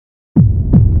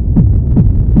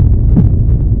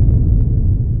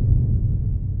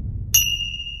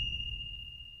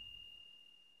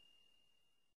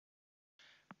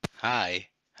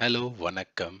Hello,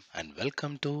 Vanakkam, and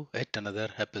welcome to yet another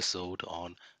episode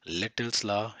on Little's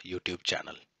Law YouTube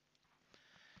channel.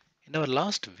 In our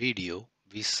last video,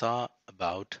 we saw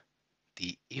about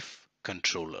the if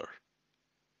controller,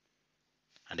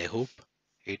 and I hope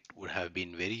it would have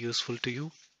been very useful to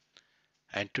you.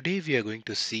 And today we are going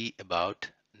to see about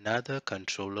another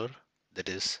controller, that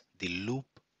is the loop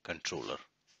controller.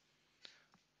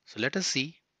 So let us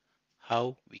see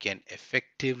how we can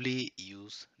effectively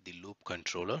use the loop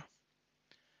controller,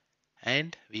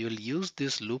 and we will use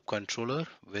this loop controller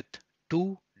with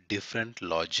two different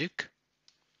logic,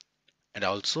 and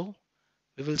also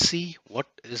we will see what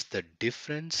is the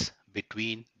difference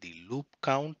between the loop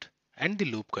count and the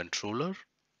loop controller,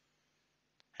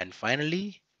 and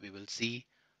finally we will see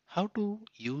how to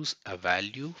use a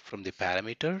value from the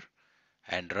parameter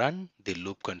and run the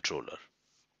loop controller.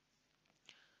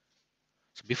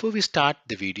 So before we start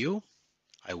the video,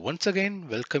 I once again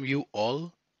welcome you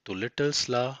all to Little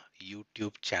Slaw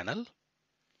YouTube channel.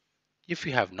 If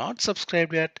you have not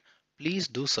subscribed yet, please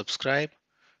do subscribe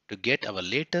to get our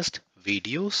latest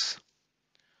videos.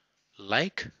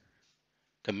 Like,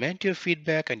 comment your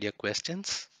feedback and your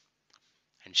questions,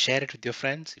 and share it with your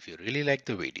friends if you really like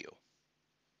the video.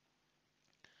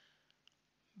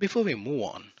 Before we move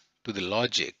on to the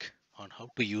logic on how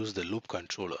to use the loop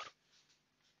controller,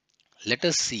 let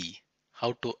us see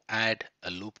how to add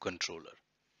a loop controller.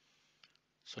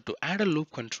 So to add a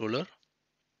loop controller,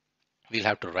 we'll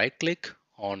have to right click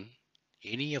on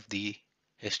any of the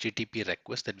HTTP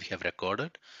requests that we have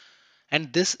recorded.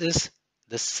 And this is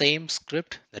the same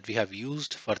script that we have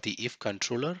used for the if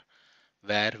controller,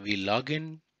 where we log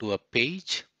in to a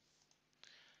page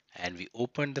and we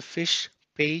open the fish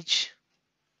page.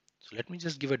 So let me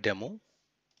just give a demo.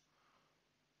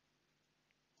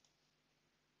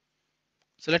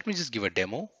 So let me just give a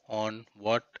demo on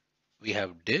what we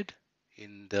have did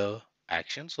in the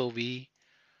action. So we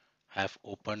have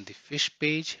opened the fish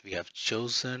page. We have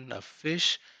chosen a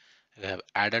fish. We have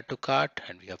added to cart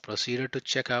and we have proceeded to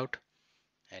checkout,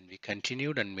 and we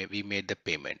continued and we made the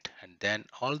payment. And then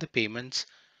all the payments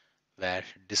were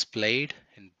displayed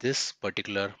in this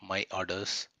particular My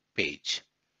Orders page.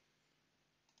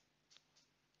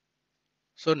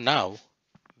 So now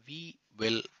we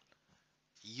will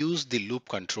use the loop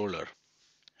controller,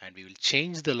 and we will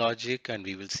change the logic, and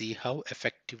we will see how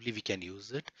effectively we can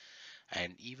use it.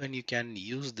 And even you can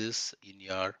use this in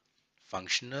your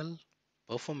functional,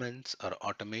 performance, or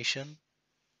automation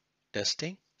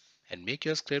testing, and make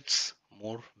your scripts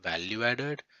more value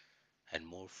added and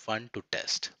more fun to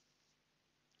test.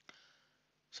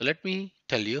 So let me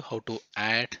tell you how to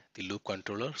add the loop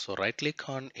controller. So right click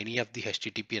on any of the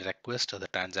HTTP request or the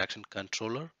transaction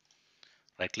controller,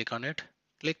 right click on it,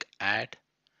 click add,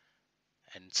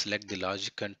 and select the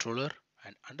logic controller.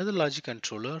 And under the logic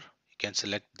controller, you can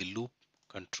select the loop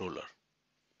controller.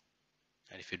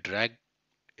 And if you drag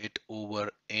it over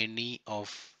any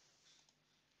of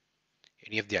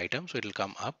the items, so it will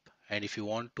come up. And if you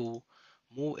want to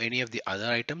move any of the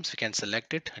other items, you can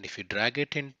select it. And if you drag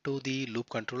it into the loop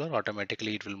controller,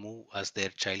 automatically it will move as their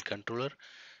child controller.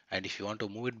 And if you want to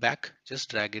move it back,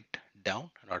 just drag it down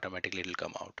and automatically it will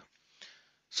come out.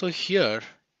 So here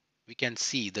we can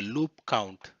see the loop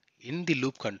count. In the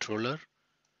loop controller,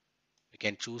 we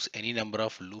can choose any number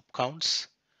of loop counts,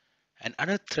 and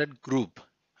under thread group,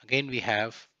 again we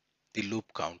have the loop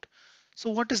count. So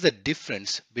what is the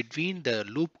difference between the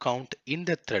loop count in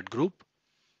the thread group,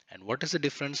 and what is the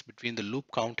difference between the loop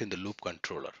count in the loop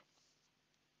controller?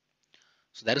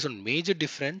 So there is a major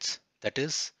difference, that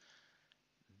is,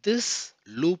 this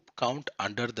loop count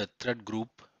under the thread group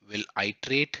will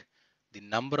iterate the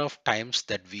number of times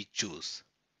that we choose.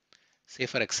 Say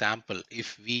for example,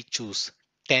 if we choose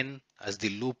 10 as the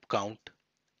loop count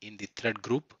in the thread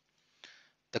group,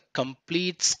 the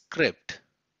complete script,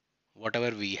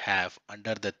 whatever we have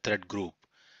under the thread group,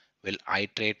 will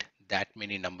iterate that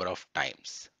many number of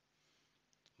times.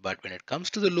 But when it comes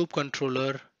to the loop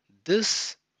controller,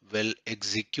 this will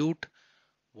execute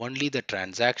only the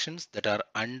transactions that are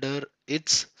under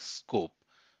its scope.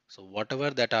 So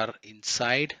whatever that are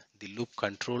inside the loop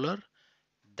controller,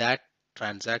 that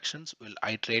transactions will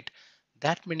iterate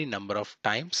that many number of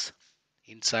times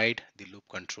inside the loop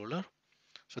controller.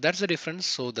 So that's the difference.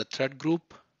 So the thread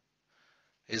group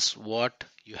is what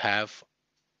you have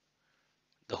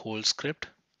the whole script,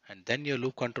 and then your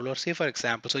loop controller. Say for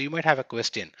example, so you might have a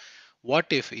question, what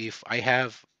if I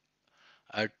have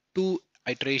a two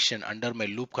iteration under my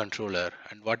loop controller,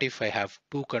 and what if I have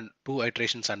two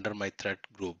iterations under my thread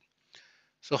group?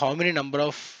 So how many number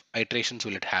of iterations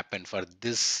will it happen for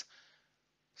this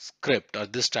script or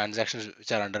this transactions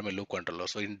which are under my loop controller.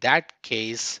 So in that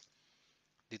case,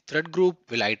 the thread group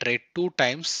will iterate 2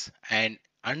 times, and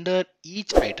under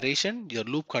each iteration, your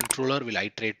loop controller will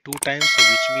iterate 2 times. So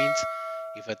which means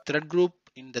if a thread group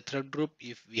in the thread group,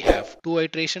 if we have 2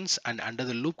 iterations, and under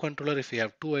the loop controller, if we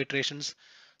have 2 iterations,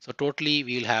 so totally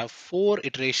we will have 4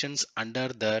 iterations under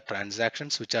the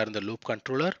transactions which are in the loop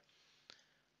controller.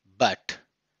 But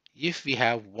if we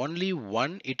have only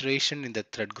 1 iteration in the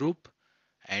thread group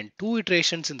and 2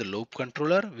 iterations in the loop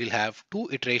controller, we'll have 2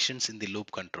 iterations in the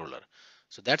loop controller.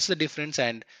 So that's the difference,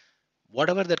 and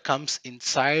whatever that comes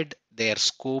inside their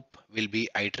scope will be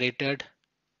iterated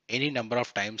any number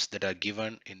of times that are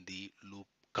given in the loop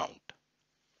count.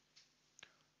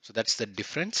 So that's the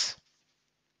difference.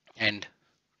 And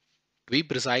to be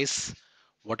precise,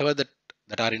 whatever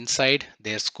that are inside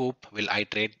their scope will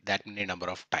iterate that many number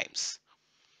of times.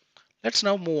 Let's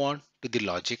now move on to the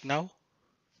logic now.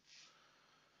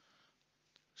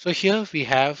 So here we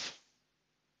have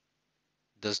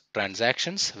the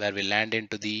transactions where we land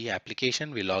into the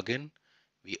application, we log in,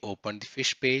 we open the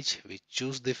fish page, we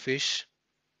choose the fish,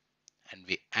 and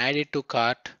we add it to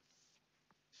cart,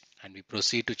 and we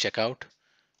proceed to checkout.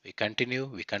 We continue,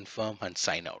 we confirm, and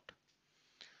sign out.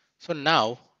 So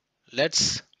now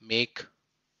let's make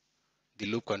the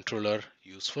loop controller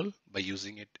useful by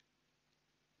using it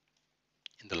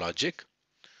in the logic.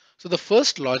 So the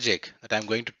first logic that I'm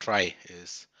going to try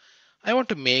is I want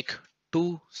to make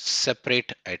 2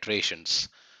 separate iterations.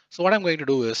 So what I'm going to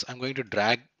do is I'm going to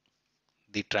drag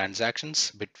the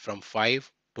transactions bit from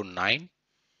 5 to 9,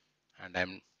 and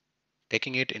I'm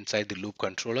taking it inside the loop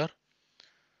controller.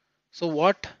 So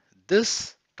what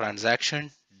this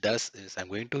transaction does is I'm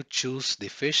going to choose the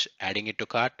fish, adding it to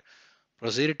cart,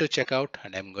 proceed to checkout,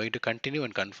 and I'm going to continue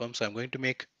and confirm. So I'm going to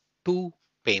make 2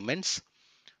 payments.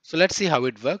 So let's see how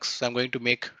it works. So I'm going to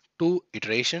make 2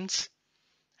 iterations,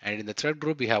 and in the thread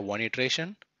group we have 1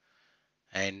 iteration,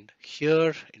 and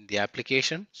here in the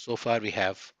application so far we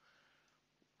have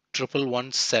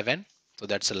 1117. So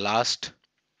that's the last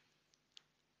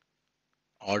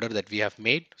order that we have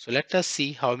made. So let us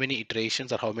see how many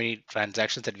iterations or how many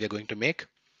transactions that we are going to make.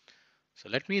 So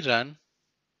let me run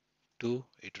 2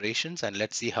 iterations and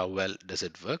let's see how well does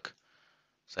it work.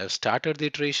 So I've started the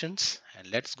iterations, and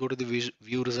let's go to the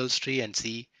view results tree and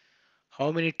see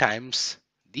how many times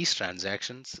these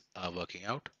transactions are working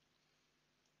out.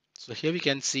 So here we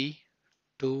can see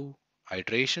 2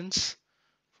 iterations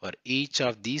for each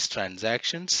of these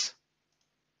transactions.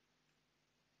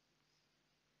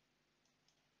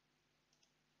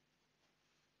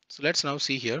 So let's now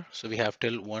see here. So we have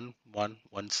till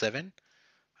 1117,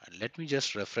 and let me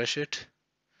just refresh it.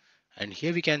 And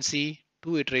here we can see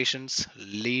 2 iterations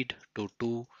lead to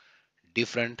 2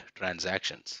 different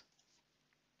transactions.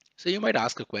 So you might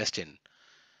ask a question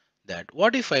that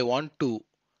what if I want to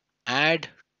add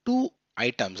 2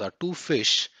 items or 2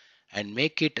 fish and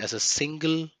make it as a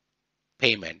single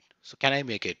payment? So can I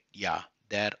make it? Yeah,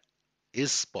 there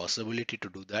is possibility to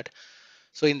do that.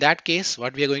 So in that case,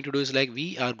 what we are going to do is like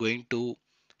we are going to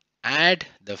add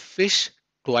the fish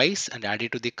twice and add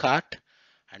it to the cart,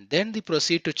 and then the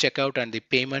proceed to checkout, and the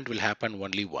payment will happen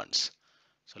only once.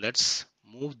 So let's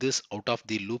move this out of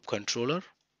the loop controller.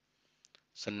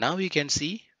 So now you can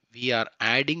see we are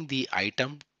adding the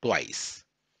item twice,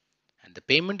 and the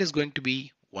payment is going to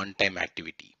be one-time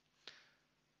activity.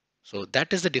 So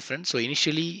that is the difference. So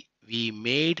initially we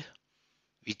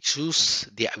chose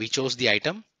the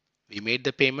item, we made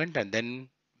the payment, and then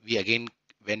we again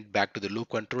went back to the loop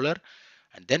controller,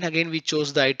 and then again we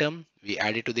chose the item, we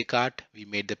added to the cart, we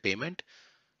made the payment.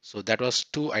 So that was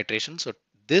 2 iterations. So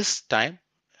this time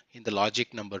in the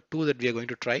logic number 2 that we are going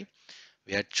to try,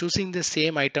 we are choosing the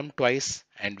same item twice,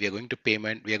 and we are going to pay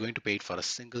it for a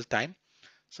single time.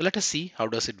 So let us see how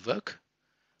does it work.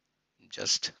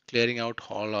 Just clearing out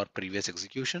all our previous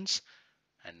executions,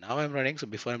 and now I'm running. So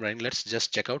before I'm running, let's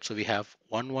just check out. So we have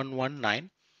 1119,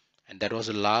 and that was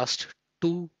the last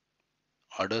 2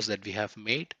 orders that we have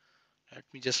made. Let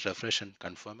me just refresh and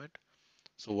confirm it.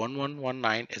 So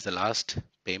 1119 is the last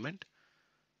payment.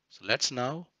 So let's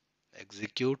now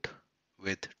execute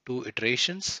with 2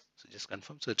 iterations. So just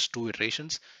confirm. So it's 2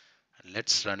 iterations, and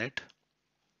let's run it.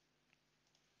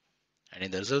 And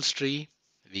in the results tree,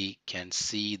 we can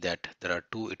see that there are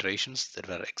 2 iterations that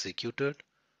were executed.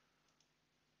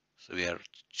 So we are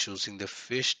choosing the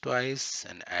fish twice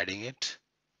and adding it.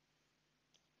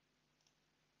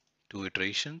 2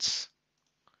 iterations.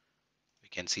 We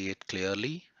can see it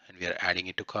clearly, and we are adding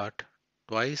it to cart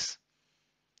twice.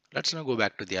 Let's now go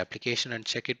back to the application and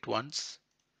check it once.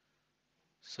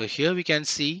 So here we can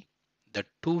see the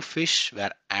 2 fish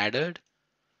were added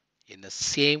in the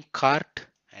same cart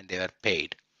and they were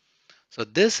paid. So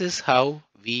this is how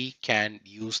we can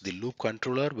use the loop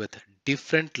controller with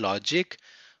different logic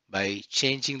by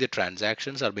changing the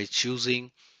transactions or by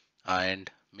choosing and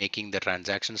making the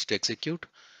transactions to execute.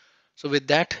 So with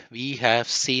that, we have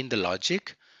seen the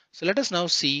logic. So let us now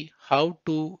see how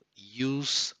to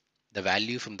use the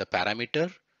value from the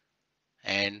parameter,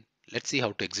 and let's see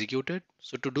how to execute it.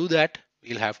 So to do that,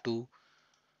 we'll have to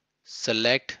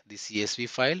select the CSV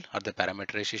file or the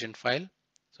parameterization file.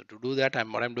 So to do that,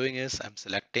 what I'm doing is I'm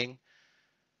selecting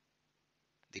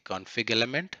the config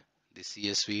element, the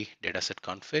CSV dataset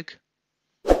config.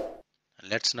 And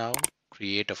let's now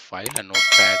create a file, a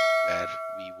notepad where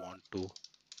we want to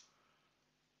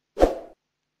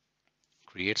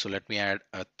create. So let me add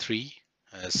a 3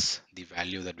 as the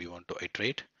value that we want to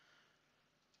iterate.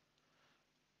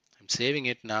 I'm saving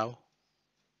it now.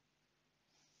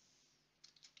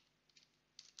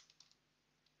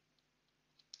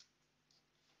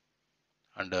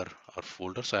 Under our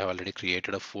folder. So I have already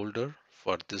created a folder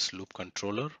for this loop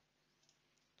controller,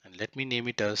 and let me name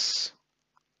it as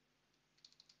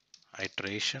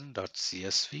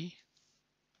iteration.csv,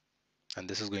 and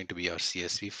this is going to be our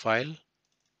CSV file.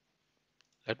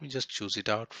 Let me just choose it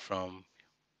out from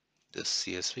this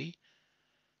CSV,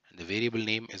 and the variable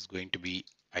name is going to be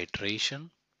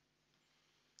iteration,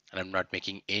 and I'm not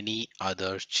making any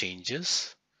other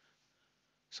changes.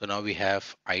 So now we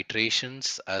have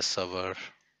iterations as the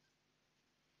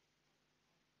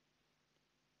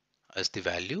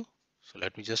value. So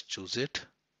let me just choose it.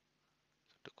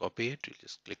 To copy it, you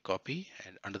just click copy,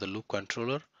 and under the loop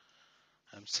controller,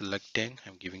 I'm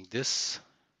giving this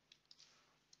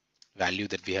value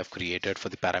that we have created for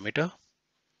the parameter.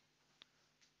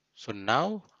 So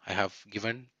now I have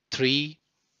given 3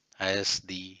 as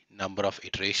the number of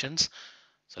iterations.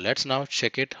 So let's now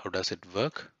check it. How does it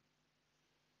work?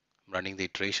 I'm running the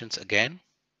iterations again,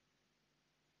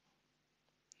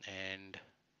 and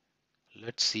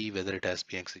let's see whether it has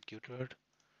been executed.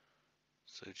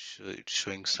 So it's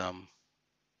showing some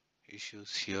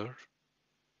issues here.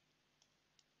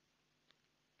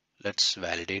 Let's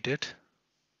validate it.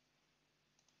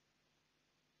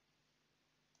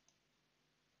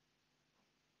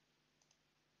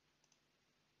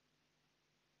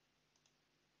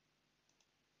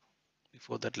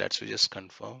 Before that, let's just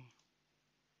confirm.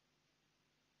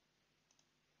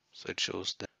 So it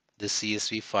shows that the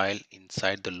CSV file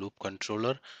inside the loop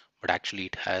controller, but actually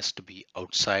it has to be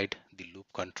outside the loop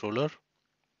controller.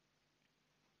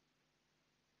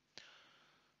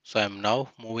 So I'm now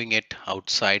moving it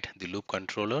outside the loop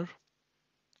controller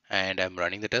and I'm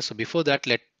running the test. So before that,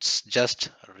 let's just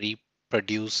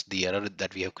reproduce the error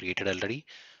that we have created already.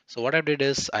 So what I did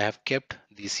is I have kept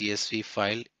the CSV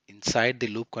file inside the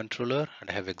loop controller and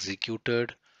I have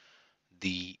executed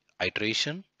the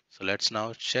iteration. So let's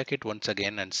now check it once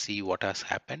again and see what has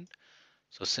happened.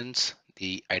 So since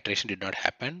the iteration did not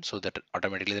happen, so that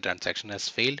automatically the transaction has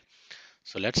failed.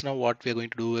 So let's now what we are going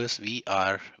to do is we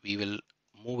will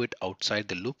move it outside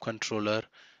the loop controller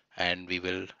and we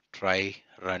will try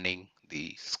running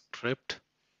the script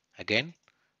again.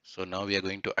 So now we are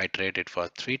going to iterate it for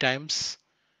 3 times,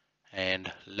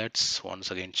 and let's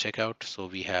once again check out. So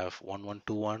we have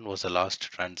 1121 was the last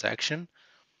transaction.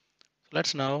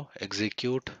 Let's now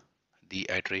execute the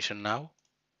iteration now,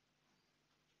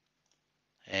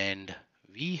 and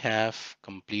we have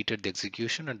completed the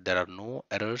execution and there are no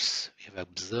errors we have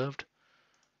observed.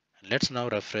 And let's now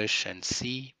refresh and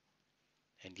see.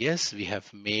 And yes, we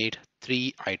have made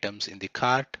 3 items in the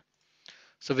cart.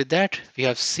 So with that, we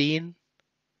have seen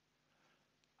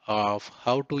of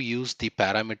how to use the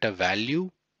parameter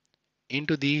value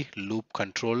into the loop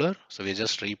controller. So we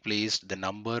just replaced the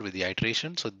number with the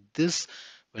iteration. So this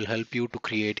will help you to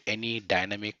create any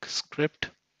dynamic script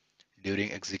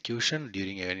during execution,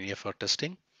 during any of our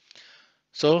testing.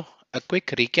 So a quick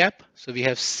recap. So we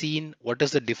have seen what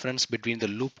is the difference between the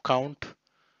loop count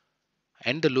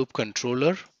and the loop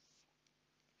controller.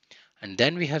 And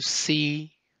then we have seen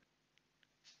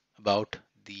about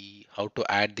the how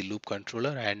to add the loop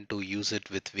controller and to use it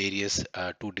with various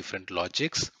 2 different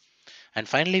logics. And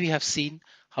finally, we have seen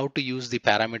how to use the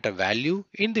parameter value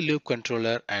in the loop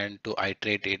controller and to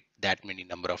iterate it that many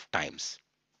number of times.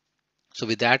 So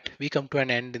with that, we come to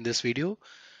an end in this video.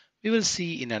 We will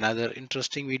see in another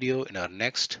interesting video in our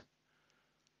next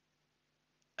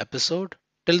episode.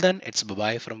 Till then, it's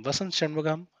bye-bye from Vasant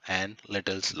Shanmugam and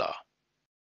Little's Law.